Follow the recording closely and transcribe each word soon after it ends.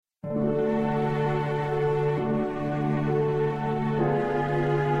Welcome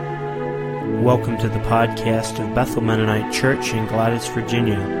to the podcast of Bethel Mennonite Church in Gladys,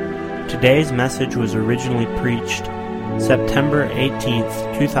 Virginia. Today's message was originally preached September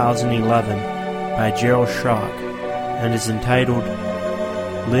 18th, 2011 by Gerald Schrock and is entitled,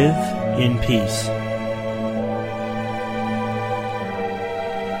 Live in Peace.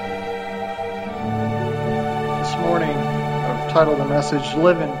 This morning I've titled the message,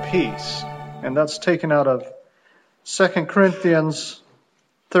 Live in Peace, and that's taken out of 2 Corinthians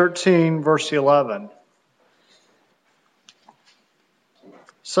 13, verse 11.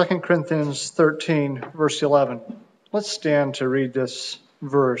 2 Corinthians 13, verse 11. Let's stand to read this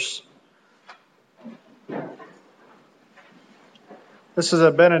verse. This is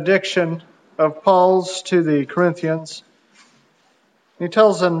a benediction of Paul's to the Corinthians. He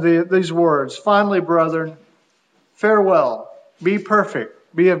tells them these words, Finally, brethren, farewell, be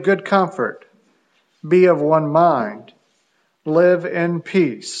perfect, be of good comfort, be of one mind. Live in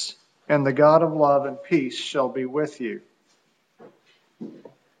peace, and the God of love and peace shall be with you.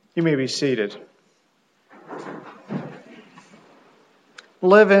 You may be seated.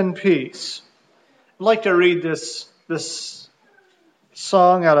 Live in peace. I'd like to read this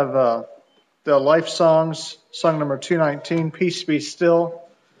song out of the Life Songs, song number 219, Peace Be Still.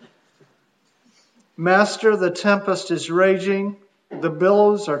 Master, the tempest is raging, the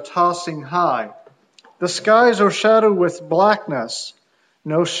billows are tossing high. The skies are shadowed with blackness,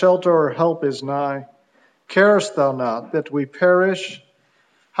 no shelter or help is nigh. Carest thou not that we perish?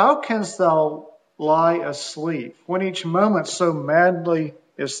 How canst thou lie asleep, when each moment so madly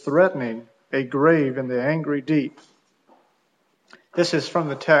is threatening a grave in the angry deep? This is from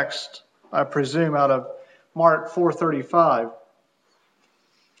the text, I presume, out of Mark 4:35.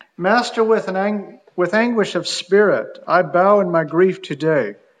 Master, with anguish of spirit, I bow in my grief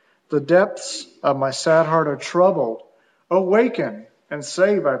today. The depths of my sad heart are troubled. Awaken and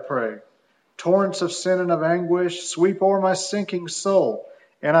save, I pray. Torrents of sin and of anguish sweep o'er my sinking soul,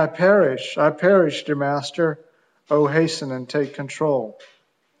 and I perish, dear Master. Oh, hasten and take control.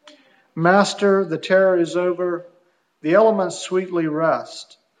 Master, the terror is over. The elements sweetly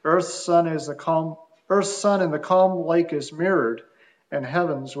rest. Earth's sun in the calm lake is mirrored, and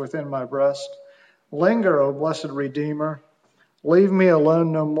heaven's within my breast. Linger, O blessed Redeemer. Leave me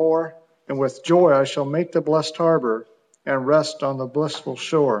alone no more, and with joy I shall make the blessed harbor and rest on the blissful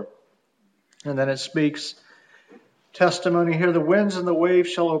shore. And then it speaks testimony here. The winds and the waves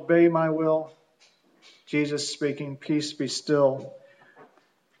shall obey my will. Jesus speaking, peace be still.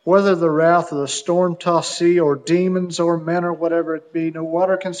 Whether the wrath of the storm-tossed sea or demons or men or whatever it be, no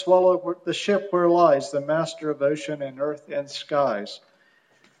water can swallow the ship where lies the master of ocean and earth and skies.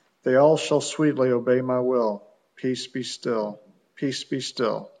 They all shall sweetly obey my will. Peace be still. Peace be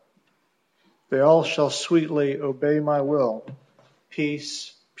still. They all shall sweetly obey my will.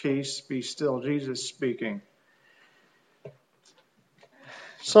 Peace, peace be still. Jesus speaking.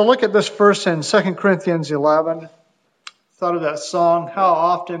 So look at this verse in 2 Corinthians 11. Thought of that song, how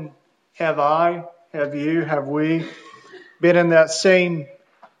often have I, have you, have we been in that same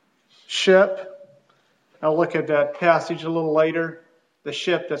ship? I'll look at that passage a little later. The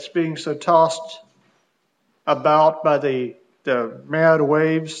ship that's being so tossed about by the mad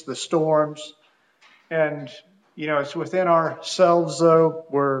waves, the storms. And, it's within ourselves, though,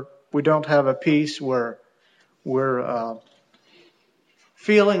 where we don't have a peace, where we're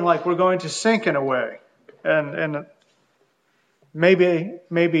feeling like we're going to sink in a way. And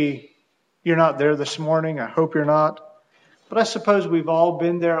maybe you're not there this morning. I hope you're not. But I suppose we've all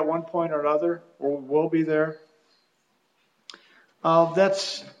been there at one point or another, or will be there.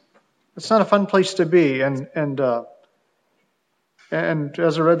 That's not a fun place to be. And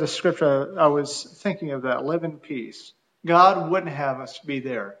as I read the scripture, I was thinking of that. Live in peace. God wouldn't have us be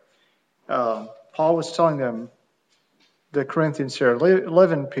there. Paul was telling them, the Corinthians here,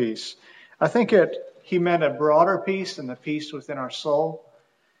 live in peace. I think he meant a broader peace than the peace within our soul.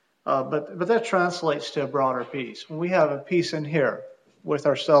 But that translates to a broader peace. When we have a peace in here with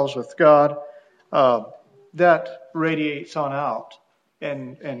ourselves, with God, that radiates on out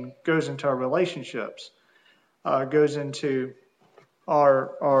and goes into our relationships, goes into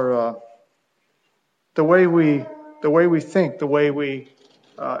our the way we think, the way we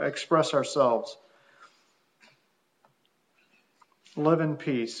express ourselves. Live in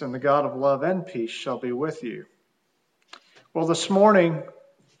peace, and the God of love and peace shall be with you. Well, this morning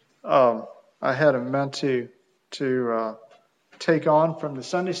I hadn't meant to take on from the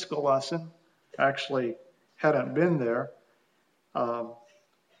Sunday school lesson. Actually, hadn't been there,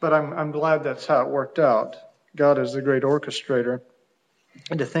 but I'm glad that's how it worked out. God is the great orchestrator.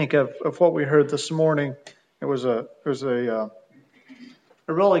 and to think of what we heard this morning. It was a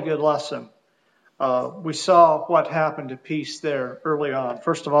really good lesson. We saw what happened to peace there early on.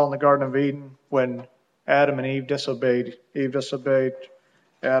 First of all, in the Garden of Eden, when Adam and Eve disobeyed.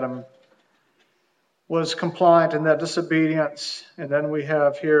 Adam was compliant in that disobedience. And then we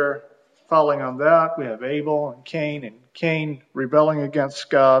have here, following on that, we have Abel and Cain rebelling against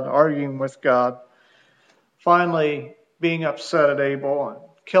God, arguing with God, finally being upset at Abel and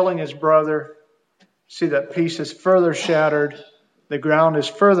killing his brother. See that peace is further shattered. The ground is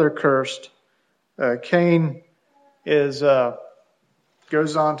further cursed. Cain goes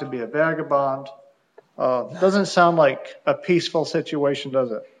on to be a vagabond. Doesn't sound like a peaceful situation,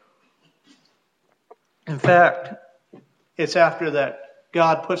 does it? In fact, it's after that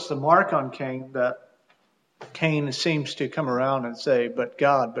God puts the mark on Cain that Cain seems to come around and say, but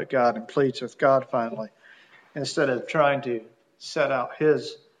God, and pleads with God finally, instead of trying to set out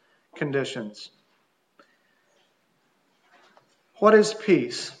his conditions. What is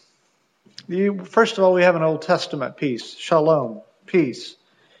peace? First of all, we have an Old Testament peace. Shalom, peace,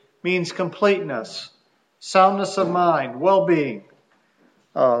 means completeness, soundness of mind, well-being.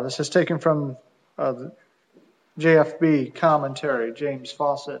 This is taken from the JFB commentary, James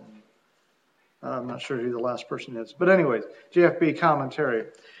Fawcett. I'm not sure who the last person is. But anyways, JFB commentary.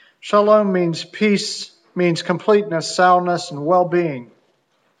 Shalom means peace, means completeness, soundness, and well-being.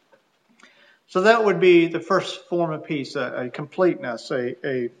 So that would be the first form of peace, a completeness,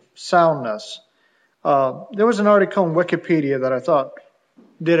 a soundness. There was an article in Wikipedia that I thought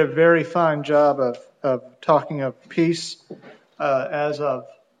did a very fine job of talking of peace as of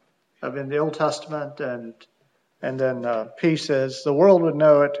in the Old Testament and then peace as the world would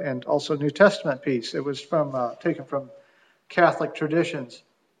know it, and also New Testament peace. It was taken from Catholic traditions.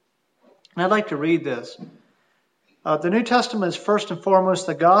 And I'd like to read this. The New Testament is first and foremost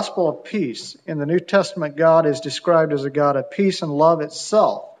the gospel of peace. In the New Testament, God is described as a God of peace and love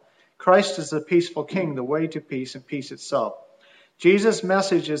itself. Christ is the peaceful King, the way to peace and peace itself. Jesus'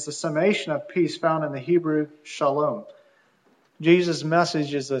 message is the summation of peace found in the Hebrew shalom. Jesus'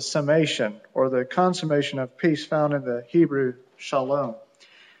 message is the summation or the consummation of peace found in the Hebrew shalom.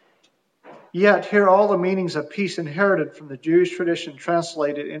 Yet here all the meanings of peace inherited from the Jewish tradition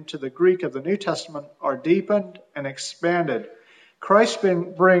translated into the Greek of the New Testament are deepened and expanded. Christ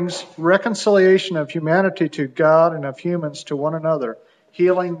brings reconciliation of humanity to God and of humans to one another,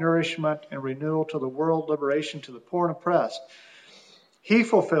 healing, nourishment, and renewal to the world, liberation to the poor and oppressed.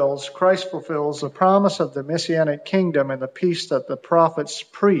 Christ fulfills the promise of the Messianic kingdom and the peace that the prophets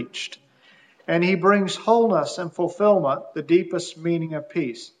preached. And he brings wholeness and fulfillment, the deepest meaning of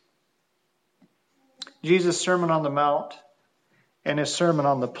peace. Jesus' Sermon on the Mount and his Sermon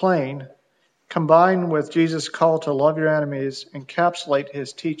on the Plain, combined with Jesus' call to love your enemies, encapsulate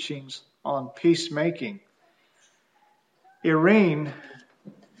his teachings on peacemaking. Irene,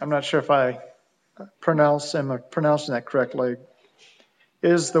 I'm not sure if I'm pronouncing that correctly,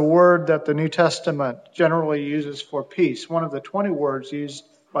 is the word that the New Testament generally uses for peace, one of the 20 words used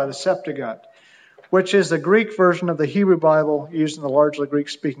by the Septuagint, which is the Greek version of the Hebrew Bible used in the largely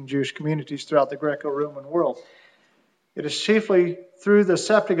Greek-speaking Jewish communities throughout the Greco-Roman world. It is chiefly through the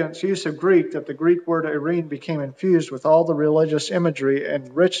Septuagint's use of Greek that the Greek word Irene became infused with all the religious imagery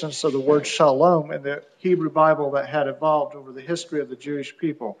and richness of the word shalom in the Hebrew Bible that had evolved over the history of the Jewish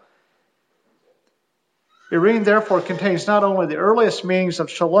people. Irene, therefore, contains not only the earliest meanings of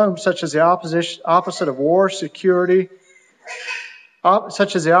shalom, such as the opposite of war, security, order,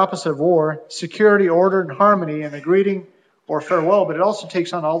 and harmony, and a greeting or farewell, but it also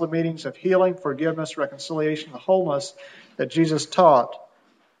takes on all the meanings of healing, forgiveness, reconciliation, the wholeness that Jesus taught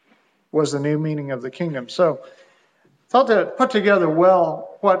was the new meaning of the kingdom. So, I thought to put together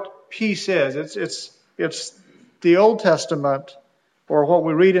well what peace is. It's the Old Testament, or what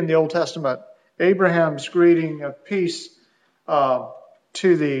we read in the Old Testament, Abraham's greeting of peace to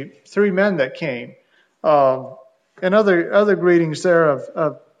the three men that came. And other greetings there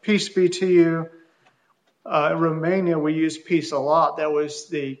of peace be to you. In Romania, we use peace a lot. That was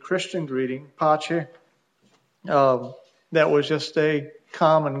the Christian greeting, pace. That was just a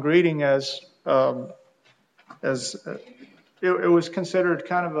common greeting as it was considered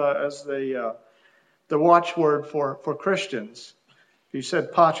kind of as the watchword for Christians. If you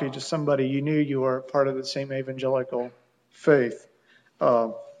said pace to somebody, you knew you were part of the same evangelical faith.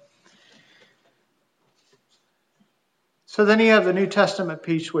 So then you have the New Testament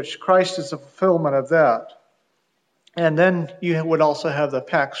peace, which Christ is the fulfillment of that. And then you would also have the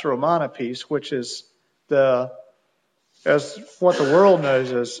Pax Romana peace, which is as what the world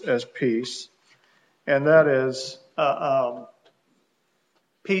knows as peace. And that is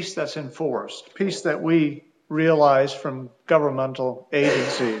peace that's enforced, peace that we realize from governmental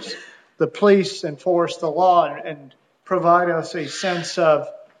agencies. The police enforce the law and provide us a sense of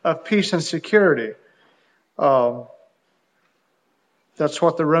peace and security. That's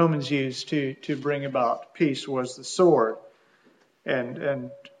what the Romans used to bring about peace, was the sword.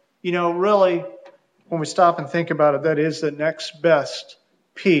 And really, when we stop and think about it, that is the next best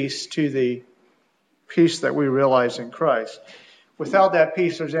peace to the peace that we realize in Christ. Without that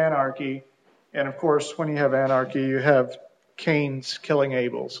peace, there's anarchy. And of course, when you have anarchy, you have Cain's killing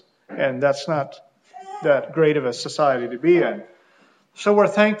Abel's. And that's not that great of a society to be in. So we're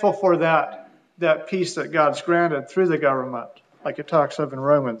thankful for that peace that God's granted through the government, like it talks of in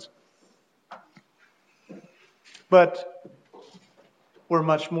Romans. But we're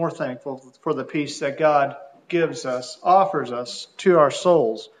much more thankful for the peace that God gives us, offers us to our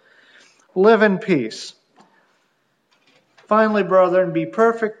souls. Live in peace. Finally, brethren, be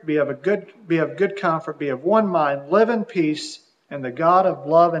perfect, be of good comfort, be of one mind, live in peace, and the God of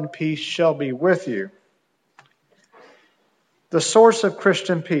love and peace shall be with you. The source of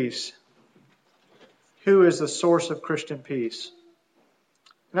Christian peace. Who is the source of Christian peace?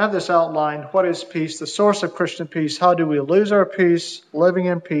 And I have this outlined. What is peace? The source of Christian peace. How do we lose our peace? Living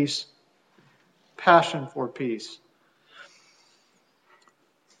in peace. Passion for peace.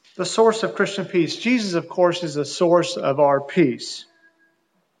 The source of Christian peace. Jesus, of course, is the source of our peace.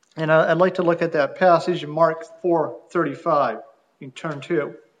 And I'd like to look at that passage in Mark 4:35. You can turn to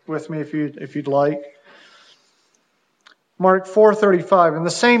it with me if you'd like. Mark 4:35. And the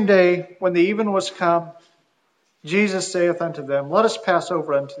same day, when the even was come, Jesus saith unto them, let us pass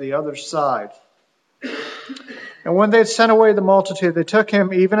over unto the other side. And when they had sent away the multitude, they took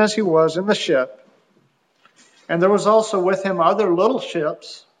him even as he was in the ship. And there was also with him other little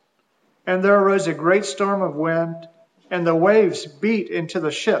ships. And there arose a great storm of wind, and the waves beat into the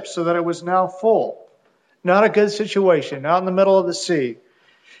ship, so that it was now full. Not a good situation, out in the middle of the sea.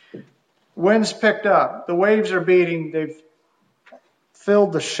 Winds picked up, the waves are beating, they've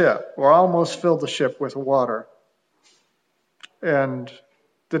filled the ship, or almost filled the ship with water. And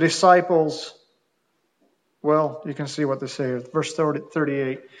the disciples, well, you can see what they say, verse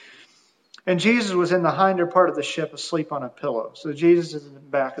 38. And Jesus was in the hinder part of the ship, asleep on a pillow. So Jesus is in the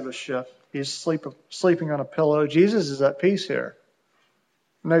back of the ship. He's sleeping on a pillow. Jesus is at peace here.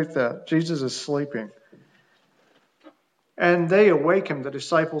 Note that. Jesus is sleeping. And they awake him, the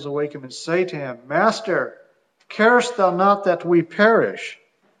disciples awake him and say to him, Master, carest thou not that we perish?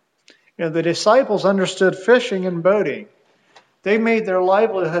 The disciples understood fishing and boating. They made their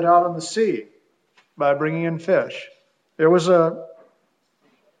livelihood out on the sea by bringing in fish. It was a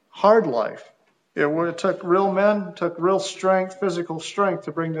hard life. It took real men, took real strength, physical strength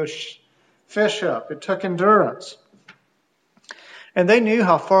to bring those fish up. It took endurance. And they knew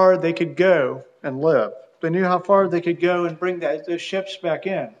how far they could go and live. They knew how far they could go and bring those ships back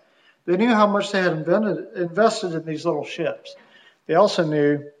in. They knew how much they had invested in these little ships. They also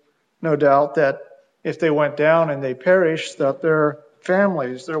knew, no doubt, that if they went down and they perished, that their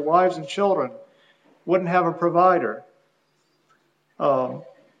families, their wives and children, wouldn't have a provider.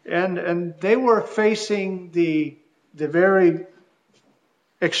 And they were facing the very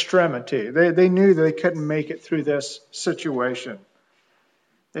extremity. They knew that they couldn't make it through this situation.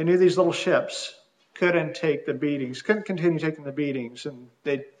 They knew these little ships couldn't take the beatings, couldn't continue taking the beatings, and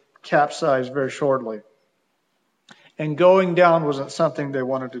they'd capsize very shortly. And going down wasn't something they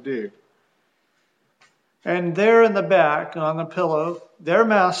wanted to do. And there in the back on the pillow, their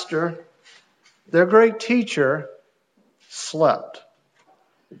master, their great teacher, slept.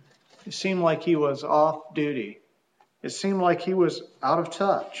 It seemed like he was off duty. It seemed like he was out of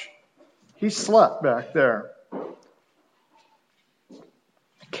touch. He slept back there.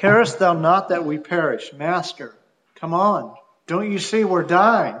 Carest thou not that we perish? Master, come on. Don't you see we're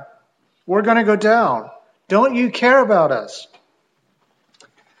dying? We're going to go down. Don't you care about us?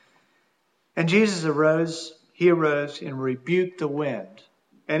 And Jesus arose. He arose and rebuked the wind.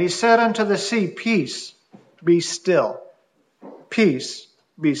 And he said unto the sea, Peace, be still. Peace,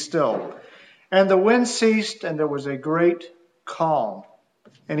 be still. And the wind ceased, and there was a great calm.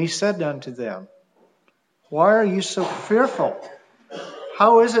 And he said unto them, Why are you so fearful?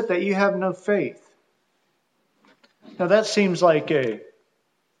 How is it that you have no faith? Now that seems like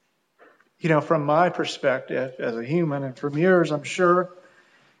from my perspective as a human, and from yours, I'm sure,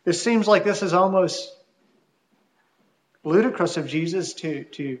 it seems like this is almost ludicrous of Jesus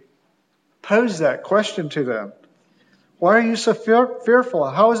to pose that question to them. Why are you so fearful?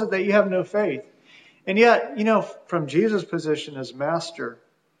 How is it that you have no faith? And yet, from Jesus' position as master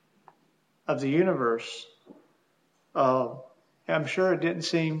of the universe, and I'm sure it didn't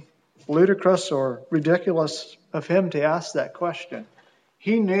seem ludicrous or ridiculous of him to ask that question.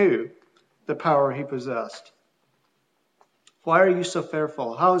 He knew the power he possessed. Why are you so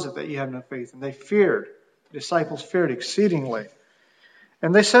fearful? How is it that you have no faith? And they feared. The disciples feared exceedingly.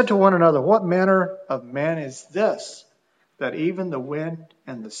 And they said to one another, what manner of man is this, that even the wind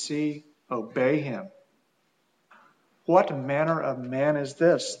and the sea obey him? What manner of man is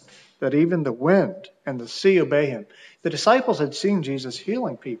this, that even the wind and the sea obey him? The disciples had seen Jesus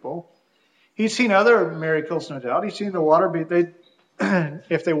healing people. He'd seen other miracles, no doubt. He'd seen the water be,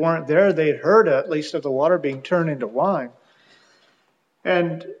 if they weren't there, they'd heard at least of the water being turned into wine.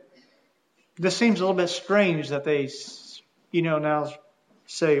 And this seems a little bit strange that they, now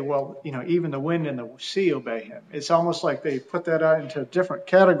say, well, even the wind and the sea obey him. It's almost like they put that out into a different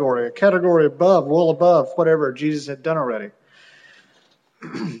category, a category above, well above whatever Jesus had done already.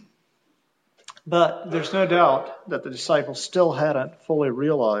 But there's no doubt that the disciples still hadn't fully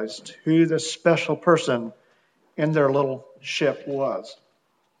realized who this special person in their little ship was.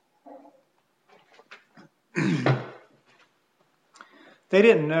 They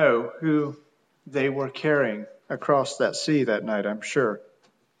didn't know who they were carrying across that sea that night, I'm sure.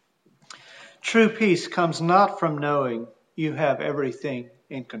 True peace comes not from knowing you have everything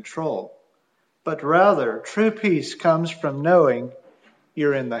in control, but rather true peace comes from knowing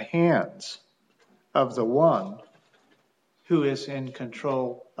you're in the hands of the one who is in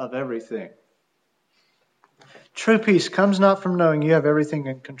control of everything. True peace comes not from knowing you have everything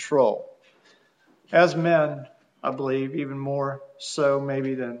in control. As men, I believe, even more so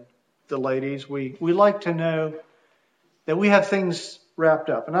maybe than the ladies, we like to know that we have things wrapped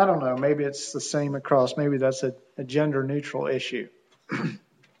up. And I don't know, maybe it's the same across, maybe that's a gender neutral issue.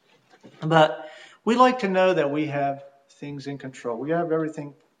 But we like to know that we have things in control. We have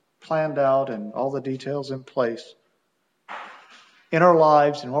everything planned out and all the details in place in our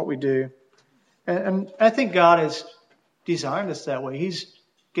lives and what we do. And I think God has designed us that way. He's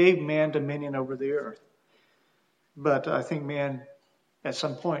gave man dominion over the earth. But I think man at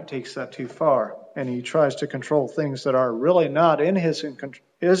some point takes that too far, and he tries to control things that are really not in his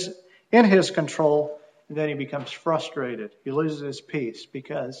control, and then he becomes frustrated. He loses his peace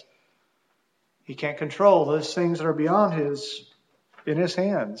because he can't control those things that are in his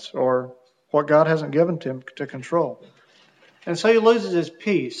hands, or what God hasn't given to him to control. And so he loses his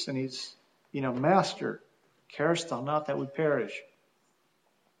peace, and he's, Master, carest thou not that we perish?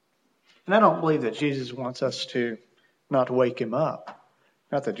 And I don't believe that Jesus wants us to not wake him up.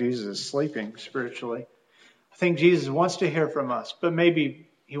 Not that Jesus is sleeping spiritually. I think Jesus wants to hear from us, but maybe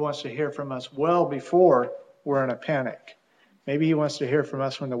he wants to hear from us well before we're in a panic. Maybe he wants to hear from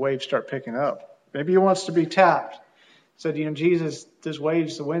us when the waves start picking up. Maybe he wants to be tapped. Said, Jesus, there's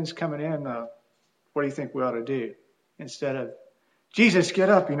waves, the wind's coming in. What do you think we ought to do? Instead of, Jesus, get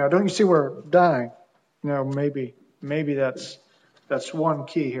up. Don't you see we're dying? Maybe that's one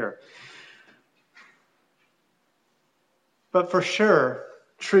key here. But for sure,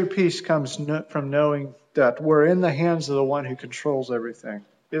 true peace comes from knowing that we're in the hands of the one who controls everything,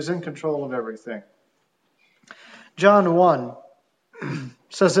 is in control of everything. John 1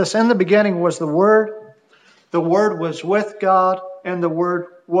 says this, in the beginning was the Word was with God, and the Word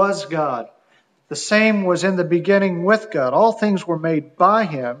was God. The same was in the beginning with God. All things were made by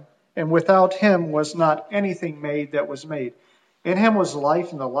him, and without him was not anything made that was made. In him was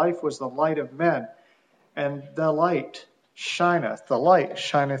life, and the life was the light of men. And the light shineth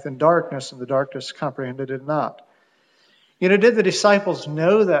in darkness, and the darkness comprehended it not. Did the disciples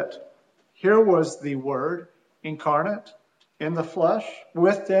know that here was the Word incarnate in the flesh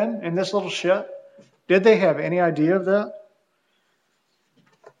with them in this little ship? Did they have any idea of that?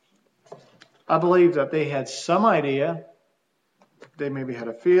 I believe that they had some idea. They maybe had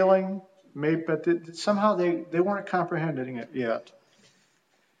a feeling, but somehow they weren't comprehending it yet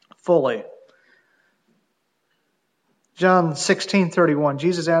fully. John 16:31,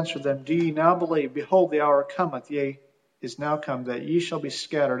 Jesus answered them, do ye now believe? Behold, the hour cometh, yea, is now come, that ye shall be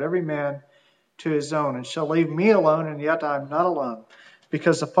scattered, every man to his own, and shall leave me alone, and yet I am not alone,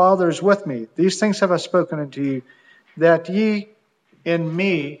 because the Father is with me. These things have I spoken unto you, that ye in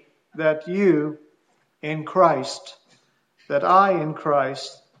me, that you in Christ, that I in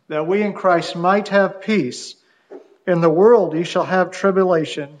Christ, that we in Christ might have peace. In the world ye shall have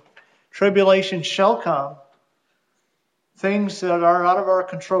tribulation. Tribulation shall come. Things that are out of our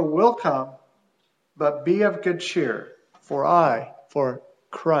control will come, but be of good cheer, for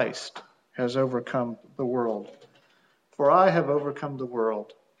Christ has overcome the world. For I have overcome the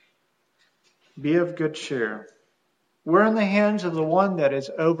world. Be of good cheer. We're in the hands of the one that has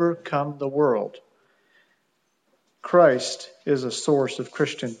overcome the world. Christ is a source of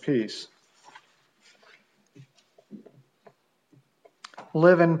Christian peace.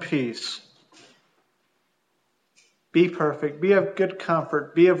 Live in peace. Be perfect. Be of good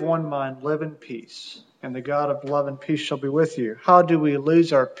comfort. Be of one mind. Live in peace. And the God of love and peace shall be with you. How do we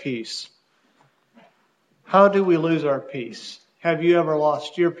lose our peace? How do we lose our peace? Have you ever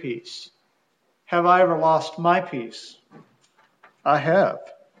lost your peace? Have I ever lost my peace? I have.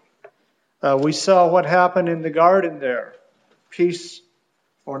 We saw what happened in the garden there. Peace,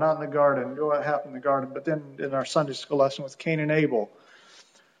 or not in the garden, what happened in the garden, but then in our Sunday school lesson with Cain and Abel.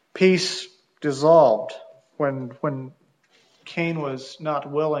 Peace dissolved when Cain was not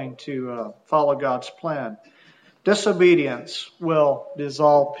willing to follow God's plan. Disobedience will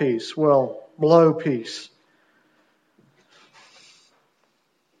dissolve peace, will blow peace.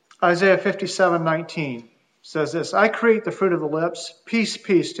 Isaiah 57:19 says this, I create the fruit of the lips, peace,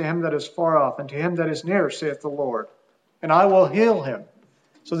 peace to him that is far off, and to him that is near, saith the Lord, and I will heal him.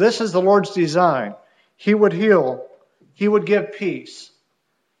 So this is the Lord's design. He would heal. He would give peace.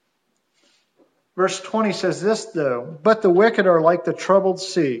 Verse 20 says this, though, but the wicked are like the troubled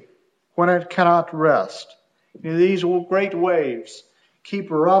sea, when it cannot rest. These great waves keep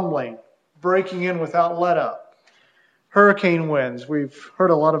rumbling, breaking in without let up. Hurricane winds, we've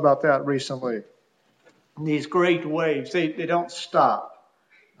heard a lot about that recently. These great waves, they don't stop.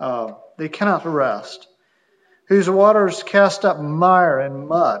 They cannot rest. Whose waters cast up mire and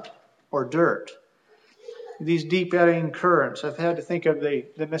mud or dirt. These deep eddying currents. I've had to think of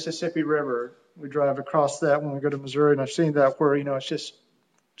the Mississippi River. We drive across that when we go to Missouri, and I've seen that where, it's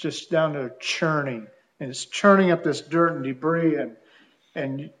just down to churning. And it's churning up this dirt and debris,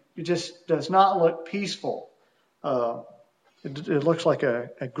 and it just does not look peaceful. It looks like a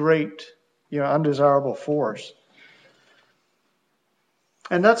great, undesirable force.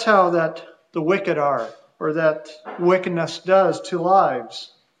 And that's how that the wicked are, or that wickedness does to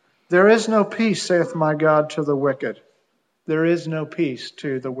lives. There is no peace, saith my God, to the wicked. There is no peace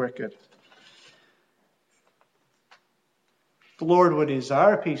to the wicked. The Lord would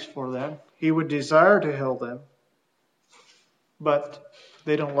desire peace for them. He would desire to heal them. But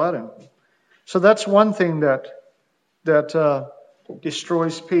they don't let him. So that's one thing that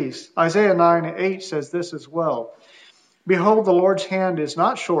destroys peace. Isaiah 9:8 says this as well. Behold, the Lord's hand is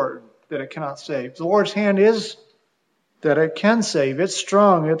not short that it cannot save. The Lord's hand is that it can save. It's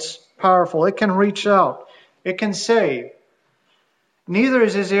strong. It's powerful. It can reach out. It can save. Neither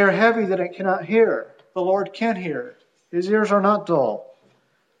is his ear heavy that it cannot hear. The Lord can hear. His ears are not dull.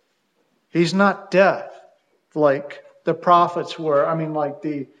 He's not deaf like the prophets were.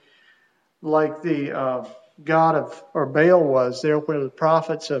 Like the God of, or Baal was there, where the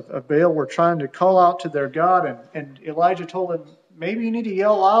prophets of Baal were trying to call out to their God, and Elijah told him, maybe you need to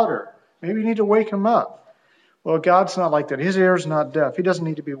yell louder. Maybe you need to wake him up. Well, God's not like that. His ear is not deaf. He doesn't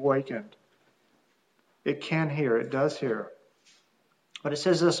need to be wakened. It can hear. It does hear. But it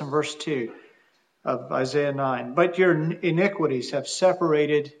says this in verse 2 of Isaiah 9. But your iniquities have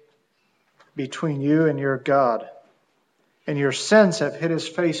separated between you and your God, and your sins have hid his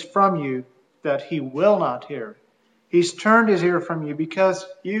face from you, that he will not hear. He's turned his ear from you because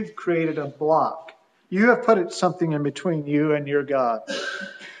you've created a block. You have put something in between you and your God.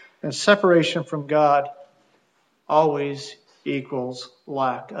 And separation from God always equals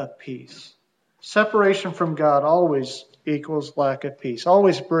lack of peace. Separation from God always equals lack of peace.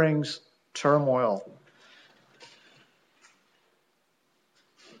 Always brings turmoil.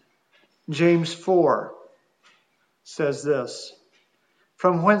 James 4 says this.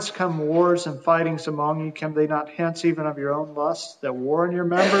 From whence come wars and fightings among you? Come they not hence even of your own lusts that war in your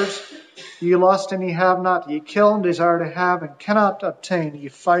members? Ye lust and ye have not. Ye kill and desire to have and cannot obtain. Ye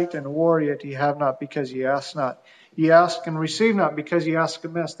fight and war, yet ye have not, because ye ask not. Ye ask and receive not, because ye ask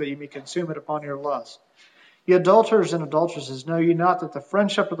amiss, that ye may consume it upon your lust. Ye adulterers and adulteresses, know ye not that the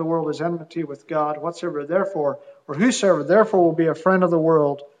friendship of the world is enmity with God? Whatsoever therefore, or whosoever therefore will be a friend of the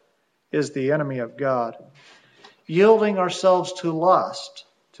world, is the enemy of God. Yielding ourselves to lust,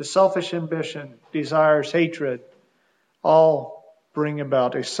 to selfish ambition, desires, hatred, all bring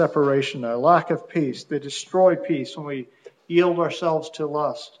about a separation, a lack of peace. They destroy peace when we yield ourselves to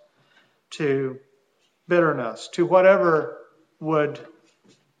lust, to bitterness, to whatever would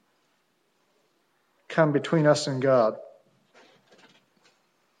come between us and God.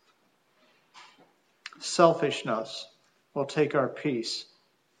 Selfishness will take our peace.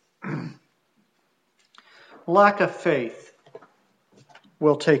 Lack of faith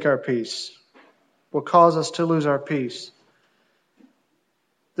will take our peace, will cause us to lose our peace.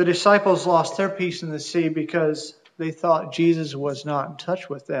 The disciples lost their peace in the sea because they thought Jesus was not in touch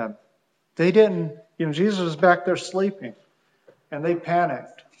with them. They didn't, Jesus was back there sleeping, and they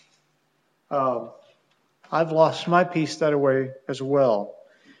panicked. I've lost my peace that way as well.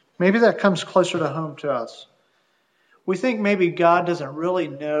 Maybe that comes closer to home to us. We think maybe God doesn't really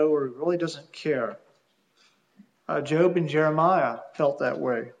know or really doesn't care. Job and Jeremiah felt that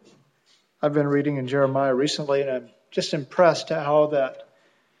way. I've been reading in Jeremiah recently, and I'm just impressed at how that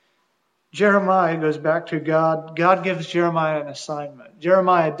Jeremiah goes back to God. God gives Jeremiah an assignment.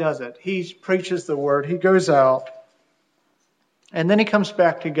 Jeremiah does it. He preaches the word. He goes out. And then he comes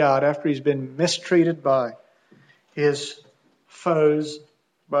back to God after he's been mistreated by his foes,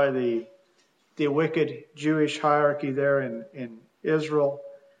 by the wicked Jewish hierarchy there in Israel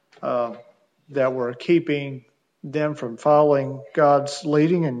that were keeping them from following God's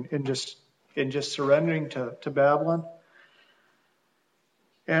leading and just surrendering to Babylon.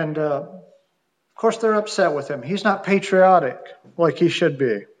 And of course, they're upset with him. He's not patriotic like he should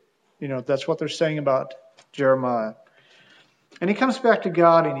be. That's what they're saying about Jeremiah. And he comes back to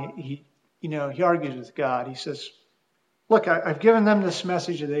God and he argues with God. He says, look, I've given them this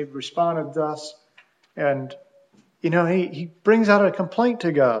message and they've responded thus. And, he brings out a complaint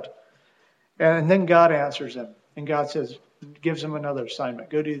to God. And then God answers him. And God gives him another assignment.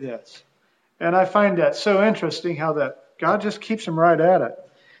 Go do this. And I find that so interesting how that God just keeps him right at it.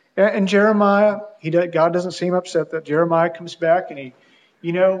 And Jeremiah, God doesn't seem upset that Jeremiah comes back and he,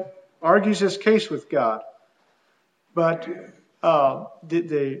 argues his case with God. But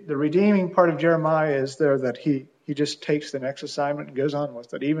the redeeming part of Jeremiah is there that he just takes the next assignment and goes on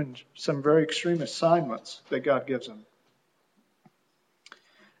with it, even some very extreme assignments that God gives him.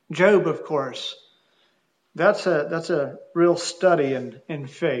 Job, of course, that's a real study in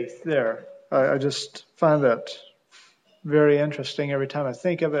faith there. I just find that very interesting every time I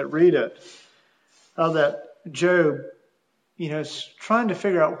think of it, read it. How that Job, is trying to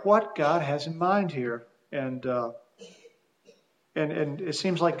figure out what God has in mind here. And it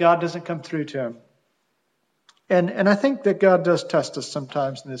seems like God doesn't come through to him. And I think that God does test us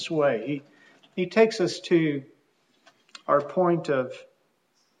sometimes in this way. He takes us to our point of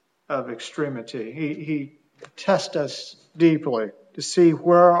extremity. He tests us deeply to see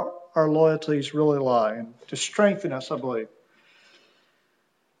where our loyalties really lie and to strengthen us, I believe.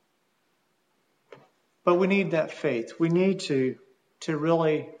 But we need that faith. We need to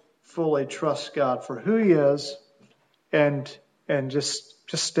really fully trust God for who he is and just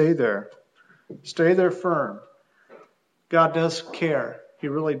stay there. Stay there firm. God does care. He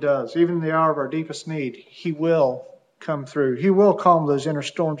really does. Even in the hour of our deepest need, he will come through. He will calm those inner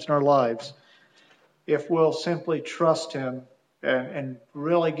storms in our lives if we'll simply trust him and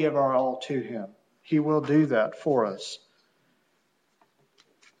really give our all to him. He will do that for us.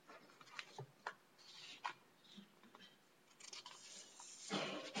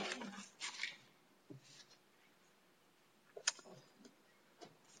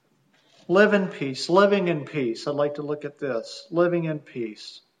 Live in peace, living in peace. I'd like to look at this. Living in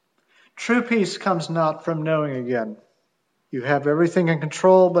peace. True peace comes not from knowing again. You have everything in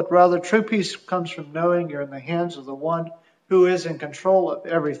control, but rather true peace comes from knowing you're in the hands of the one who is in control of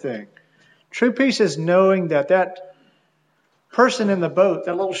everything. True peace is knowing that person in the boat,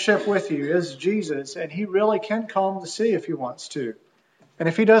 that little ship with you, is Jesus, and he really can calm the sea if he wants to. And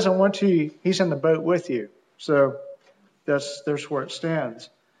if he doesn't want to, he's in the boat with you. So there's where it stands.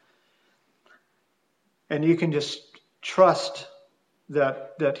 And you can just trust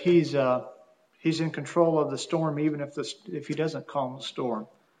that he's in control of the storm, even if he doesn't calm the storm.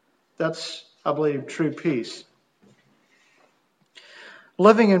 That's, I believe, true peace.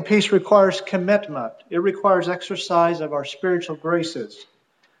 Living in peace requires commitment. It requires exercise of our spiritual graces,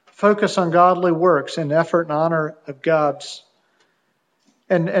 focus on godly works, and effort and honor of God's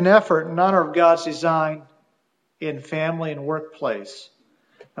design in family and workplace.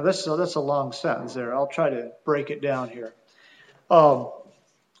 Now, that's a long sentence there. I'll try to break it down here.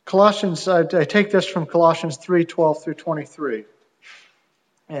 Colossians, I take this from Colossians 3:12 through 23.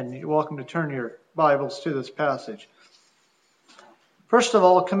 And you're welcome to turn your Bibles to this passage. First of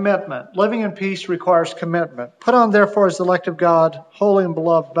all, commitment. Living in peace requires commitment. Put on, therefore, as the elect of God, holy and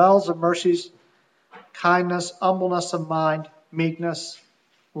beloved, bowels of mercies, kindness, humbleness of mind, meekness,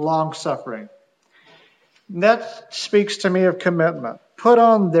 long-suffering. That speaks to me of commitment. Put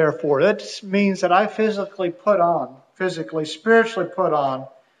on, therefore. That means that I spiritually put on,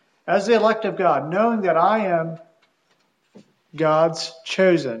 as the elect of God, knowing that I am God's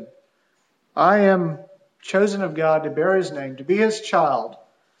chosen. I am chosen of God to bear his name, to be his child.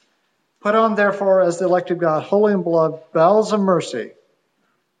 Put on, therefore, as the elect of God, holy and beloved, bowels of mercy.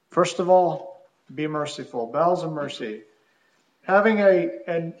 First of all, be merciful. Bowels of mercy.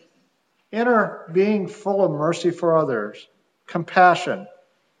 Having Enter being full of mercy for others, compassion,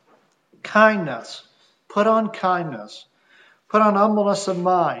 kindness. Put on kindness. Put on humbleness of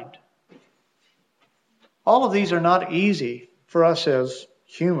mind. All of these are not easy for us as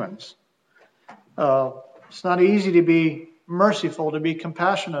humans. It's not easy to be merciful, to be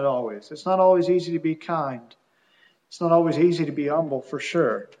compassionate always. It's not always easy to be kind. It's not always easy to be humble, for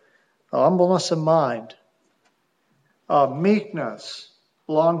sure. Humbleness of mind. Meekness,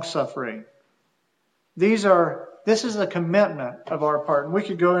 long-suffering. This is a commitment of our part. And we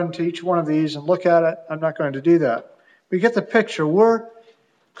could go into each one of these and look at it. I'm not going to do that. We get the picture. We're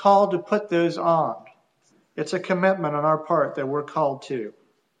called to put those on. It's a commitment on our part that we're called to.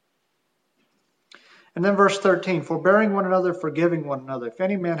 And then verse 13, forbearing one another, forgiving one another. If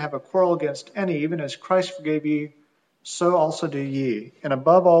any man have a quarrel against any, even as Christ forgave you, so also do ye. And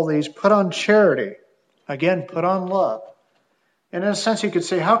above all these, put on charity. Again, put on love. And in a sense, you could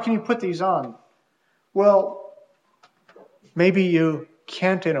say, how can you put these on? Well, maybe you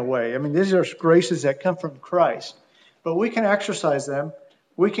can't in a way. I mean, these are graces that come from Christ. But we can exercise them.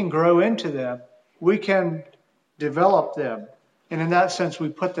 We can grow into them. We can develop them. And in that sense, we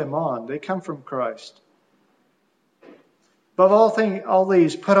put them on. They come from Christ. Above all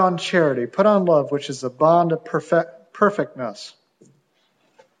these, put on charity. Put on love, which is the bond of perfectness.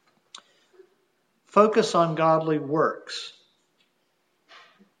 Focus on godly works.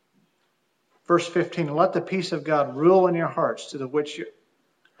 Verse 15, let the peace of God rule in your hearts, to the which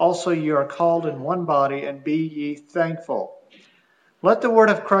also you are called in one body, and be ye thankful. Let the word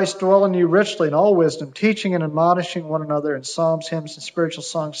of Christ dwell in you richly in all wisdom, teaching and admonishing one another in psalms, hymns, and spiritual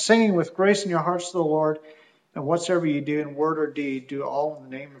songs, singing with grace in your hearts to the Lord. And whatsoever you do in word or deed, do all in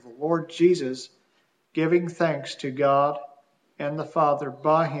the name of the Lord Jesus, giving thanks to God and the Father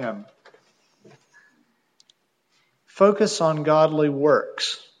by him. Focus on godly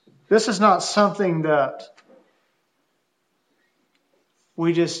works. This is not something that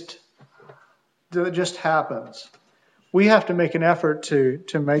that just happens. We have to make an effort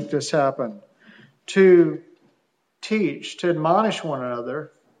to make this happen, to teach, to admonish one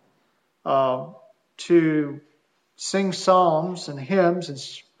another, to sing psalms and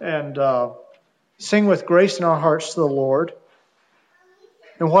hymns and sing with grace in our hearts to the Lord.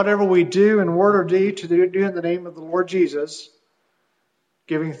 And whatever we do in word or deed, to do in the name of the Lord Jesus,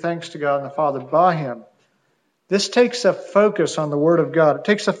 giving thanks to God and the Father by him. This takes a focus on the Word of God. It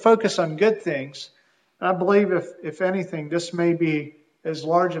takes a focus on good things. And I believe, if anything, this may be as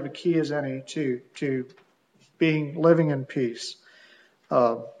large of a key as any to living in peace.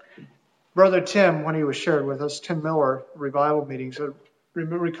 Brother Tim, when he was shared with us, Tim Miller, revival meetings, I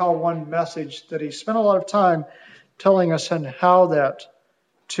recall one message that he spent a lot of time telling us on how the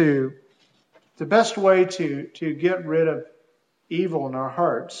best way to get rid of evil in our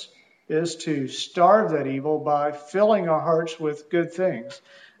hearts is to starve that evil by filling our hearts with good things.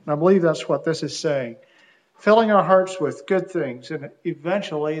 And I believe that's what this is saying. Filling our hearts with good things, and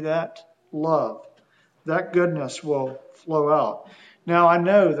eventually that love, that goodness will flow out. Now, I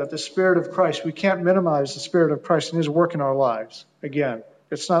know that the Spirit of Christ, we can't minimize the Spirit of Christ and his work in our lives. Again,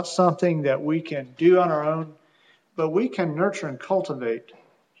 it's not something that we can do on our own, but we can nurture and cultivate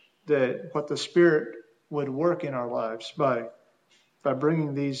what the Spirit would work in our lives by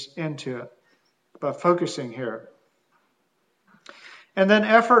bringing these into it, by focusing here. And then an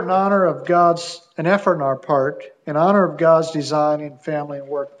effort in our part, in honor of God's design in family and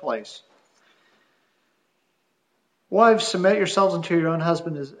workplace. Wives, submit yourselves unto your own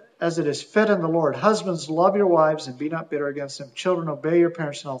husband as it is fit in the Lord. Husbands, love your wives and be not bitter against them. Children, obey your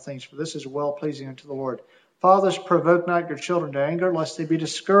parents in all things, for this is well-pleasing unto the Lord. Fathers, provoke not your children to anger, lest they be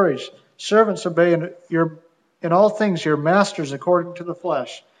discouraged. Servants, obey in all things your masters according to the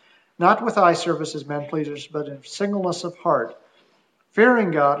flesh, not with eye service as men pleasers, but in singleness of heart,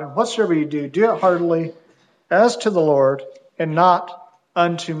 fearing God, and whatsoever you do, do it heartily as to the Lord, and not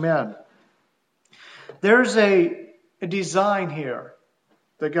unto men. There's a design here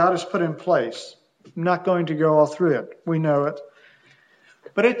that God has put in place. I'm not going to go all through it. We know it.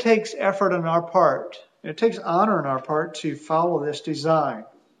 But it takes effort on our part. It takes honor on our part to follow this design.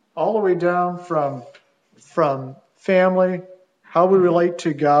 All the way down from family, how we relate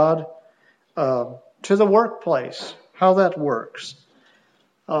to God, to the workplace, how that works.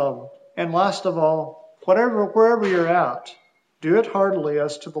 And last of all, wherever you're at, do it heartily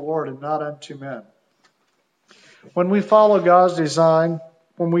as to the Lord and not unto men. When we follow God's design,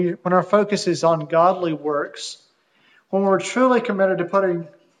 when our focus is on godly works, when we're truly committed to putting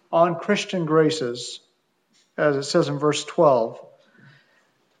on Christian graces, as it says in verse 12,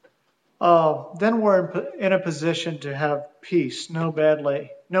 then we're in a position to have peace, no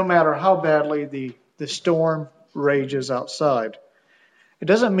no matter how badly the storm rages outside. It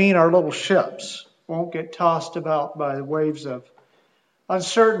doesn't mean our little ships won't get tossed about by the waves of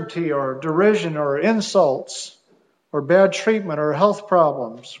uncertainty or derision or insults or bad treatment or health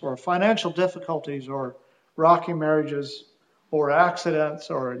problems or financial difficulties or rocky marriages or accidents,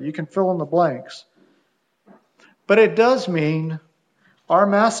 or you can fill in the blanks. But it does mean our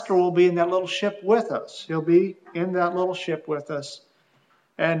Master will be in that little ship with us. He'll be in that little ship with us,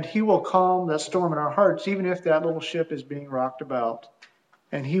 and He will calm that storm in our hearts, even if that little ship is being rocked about.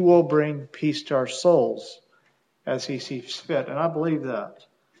 And He will bring peace to our souls as He sees fit. And I believe that.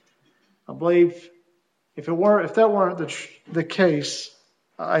 I believe if that weren't the case,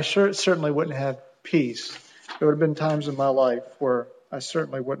 I certainly wouldn't have peace. There would have been times in my life where I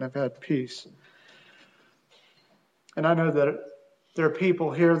certainly wouldn't have had peace. And I know that there are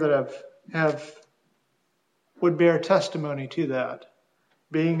people here that would bear testimony to that,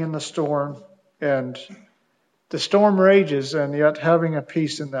 being in the storm, and the storm rages, and yet having a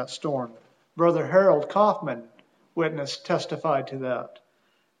peace in that storm. Brother Harold Kaufman testified to that.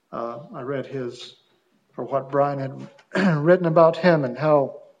 I read for what Brian had written about him, and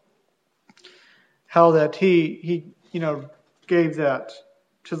how that he gave that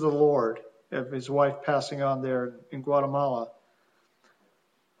to the Lord of his wife passing on there in Guatemala.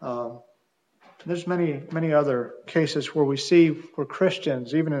 There's many other cases where we see where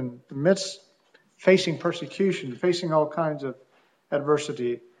Christians, even in the midst facing persecution, facing all kinds of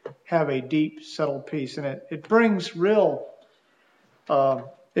adversity, have a deep, settled peace, and it brings real.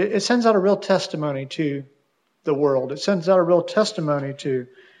 It sends out a real testimony to the world. It sends out a real testimony to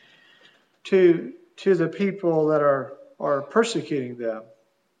the people that are persecuting them.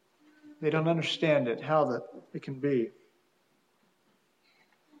 They don't understand it, how that it can be.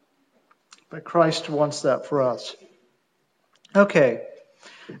 But Christ wants that for us. Okay,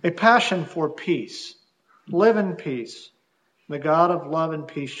 a passion for peace. Live in peace. The God of love and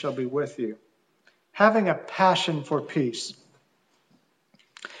peace shall be with you. Having a passion for peace.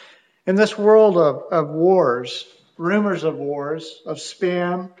 In this world of wars, rumors of wars, of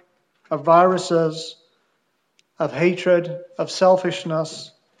spam, of viruses, of hatred, of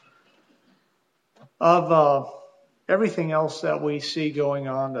selfishness, of everything else that we see going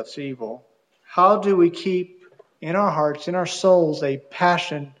on that's evil, how do we keep in our hearts, in our souls, a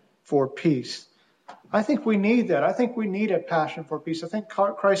passion for peace? I think we need that. I think we need a passion for peace. I think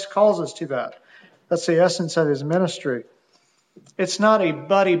Christ calls us to that. That's the essence of His ministry. It's not a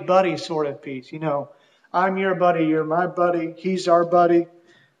buddy-buddy sort of peace. I'm your buddy, you're my buddy, he's our buddy.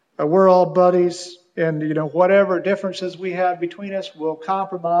 We're all buddies. And, whatever differences we have between us, we'll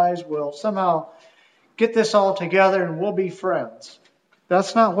compromise. We'll somehow get this all together and we'll be friends.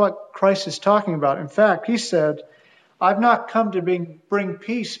 That's not what Christ is talking about. In fact, He said, I've not come to bring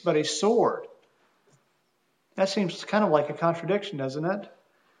peace, but a sword. That seems kind of like a contradiction, doesn't it?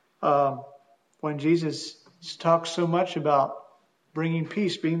 When Jesus talks so much about bringing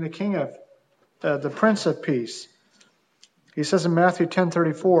peace, being the king of, the Prince of Peace. He says in Matthew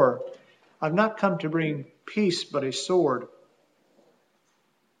 10:34, I've not come to bring peace, but a sword.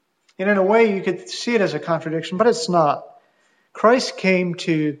 And in a way, you could see it as a contradiction, but it's not. Christ came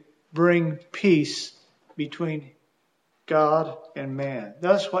to bring peace between God and man.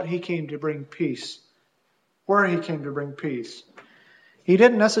 That's what He came to bring peace. Where He came to bring peace. He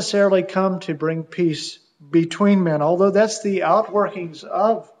didn't necessarily come to bring peace between men, although that's the outworkings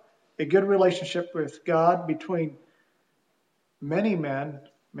of a good relationship with God between many men,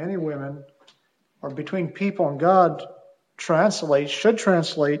 many women, or between people and God should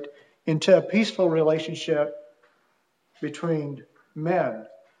translate into a peaceful relationship between men.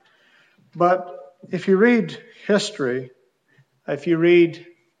 But if you read history, if you read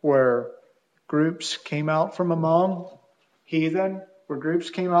where groups came out from among heathen, where groups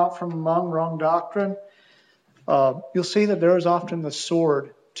came out from among wrong doctrine, you'll see that there is often the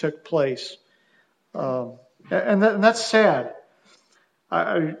sword took place. And that's sad.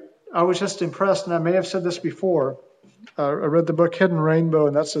 I was just impressed, and I may have said this before. I read the book Hidden Rainbow,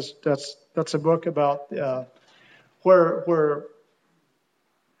 and that's a book about where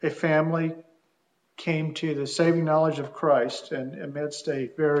a family came to the saving knowledge of Christ, and amidst a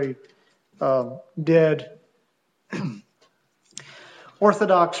very dead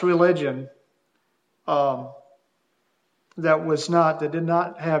Orthodox religion that did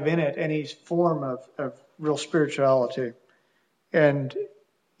not have in it any form of real spirituality. And,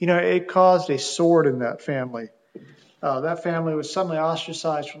 it caused a sword in that family. That family was suddenly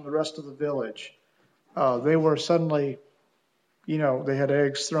ostracized from the rest of the village. They were suddenly, they had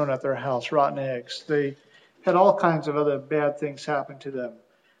eggs thrown at their house, rotten eggs. They had all kinds of other bad things happen to them.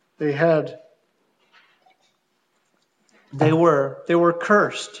 They were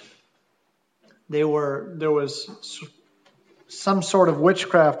cursed. There was some sort of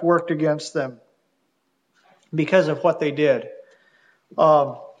witchcraft worked against them because of what they did.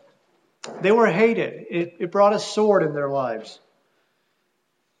 They were hated. It brought a sword in their lives.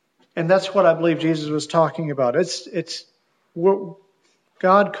 And that's what I believe Jesus was talking about. It's what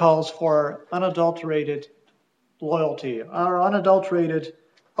God calls for unadulterated loyalty, our unadulterated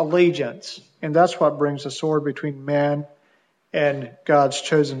allegiance. And that's what brings a sword between man and God's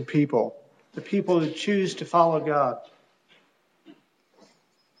chosen people, the people who choose to follow God.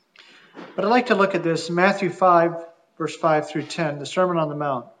 But I'd like to look at this, Matthew 5, verse 5 through 10, the Sermon on the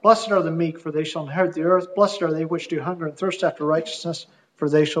Mount. Blessed are the meek, for they shall inherit the earth. Blessed are they which do hunger and thirst after righteousness, for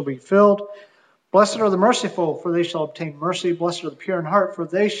they shall be filled. Blessed are the merciful, for they shall obtain mercy. Blessed are the pure in heart, for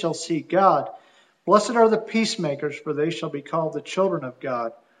they shall see God. Blessed are the peacemakers, for they shall be called the children of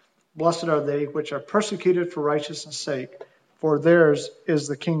God. Blessed are they which are persecuted for righteousness' sake, for theirs is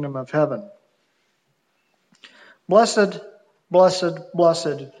the kingdom of heaven. Blessed, blessed,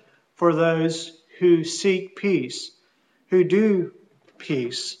 blessed for those who seek peace, who do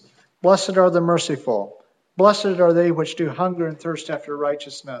peace. Blessed are the merciful. Blessed are they which do hunger and thirst after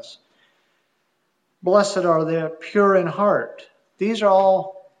righteousness. Blessed are the pure in heart. These are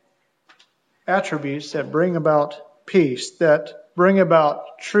all attributes that bring about peace, that bring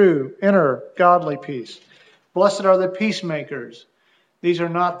about true, inner, godly peace. Blessed are the peacemakers. These are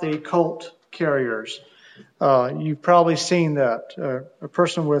not the cult carriers. You've probably seen that. A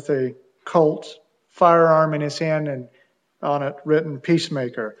person with a Colt firearm in his hand and on it written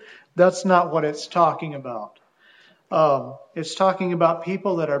peacemaker. That's not what it's talking about. It's talking about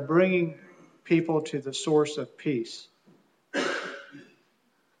people that are bringing people to the source of peace.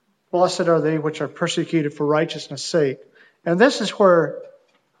 Blessed are they which are persecuted for righteousness' sake. And this is where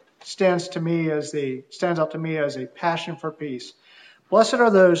stands out to me as a passion for peace. Blessed are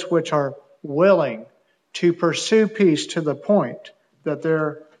those which are willing to pursue peace to the point that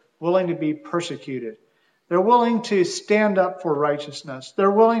they're willing to be persecuted. They're willing to stand up for righteousness. They're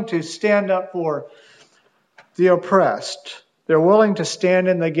willing to stand up for the oppressed. They're willing to stand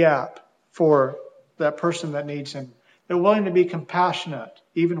in the gap for that person that needs him. They're willing to be compassionate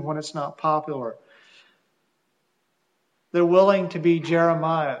even when it's not popular. They're willing to be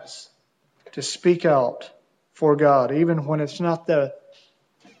Jeremiahs, to speak out for God even when it's not the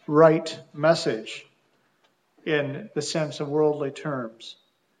right message in the sense of worldly terms.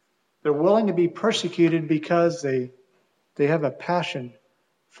 They're willing to be persecuted because they have a passion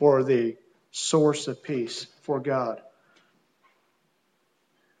for the source of peace, for God.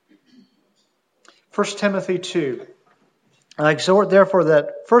 1 Timothy 2. I exhort, therefore,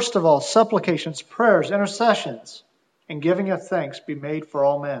 that first of all, supplications, prayers, intercessions, and giving of thanks be made for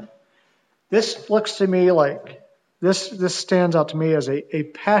all men. This looks to me like, this stands out to me as a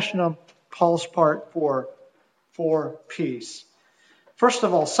passion on Paul's part for peace. First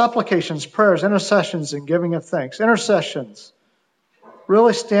of all, supplications, prayers, intercessions, and giving of thanks. Intercessions,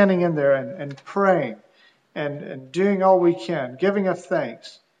 really standing in there and praying and doing all we can. Giving of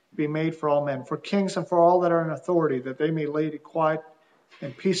thanks be made for all men, for kings and for all that are in authority, that they may lead a quiet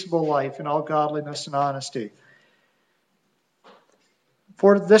and peaceable life in all godliness and honesty.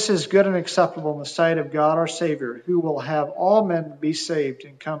 For this is good and acceptable in the sight of God our Savior, who will have all men be saved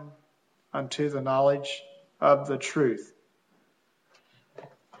and come unto the knowledge of the truth.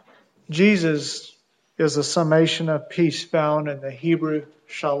 Jesus is the summation of peace found in the Hebrew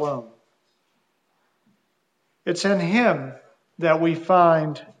shalom. It's in him that we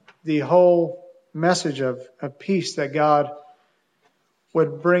find the whole message of peace that God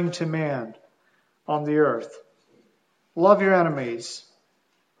would bring to man on the earth. Love your enemies.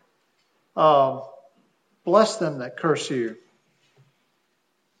 Bless them that curse you.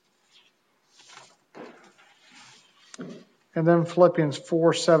 And then Philippians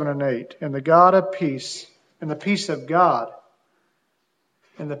 4, 7, and 8. And the God of peace, and the peace of God,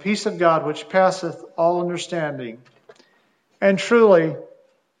 and the peace of God which passeth all understanding. And truly,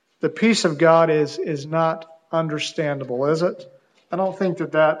 the peace of God is not understandable, is it? I don't think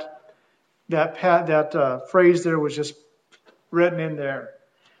that phrase there was just written in there.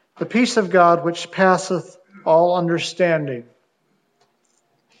 The peace of God which passeth all understanding.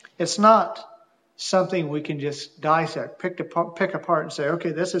 It's not something we can just dissect, pick apart and say,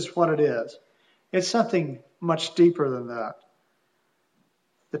 okay, this is what it is. It's something much deeper than that.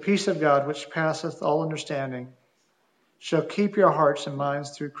 The peace of God which passeth all understanding shall keep your hearts and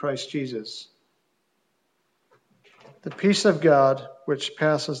minds through Christ Jesus. The peace of God which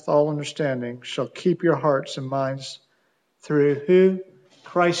passeth all understanding shall keep your hearts and minds through who?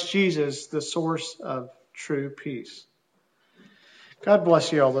 Christ Jesus, the source of true peace. God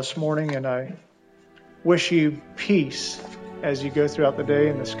bless you all this morning, and I wish you peace as you go throughout the day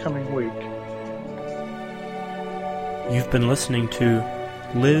and this coming week. You've been listening to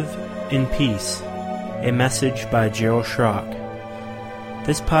Live in Peace, a message by Gerald Schrock.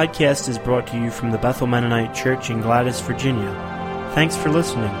 This podcast is brought to you from the Bethel Mennonite Church in Gladys, Virginia. Thanks for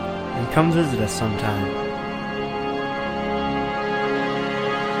listening, and come visit us sometime.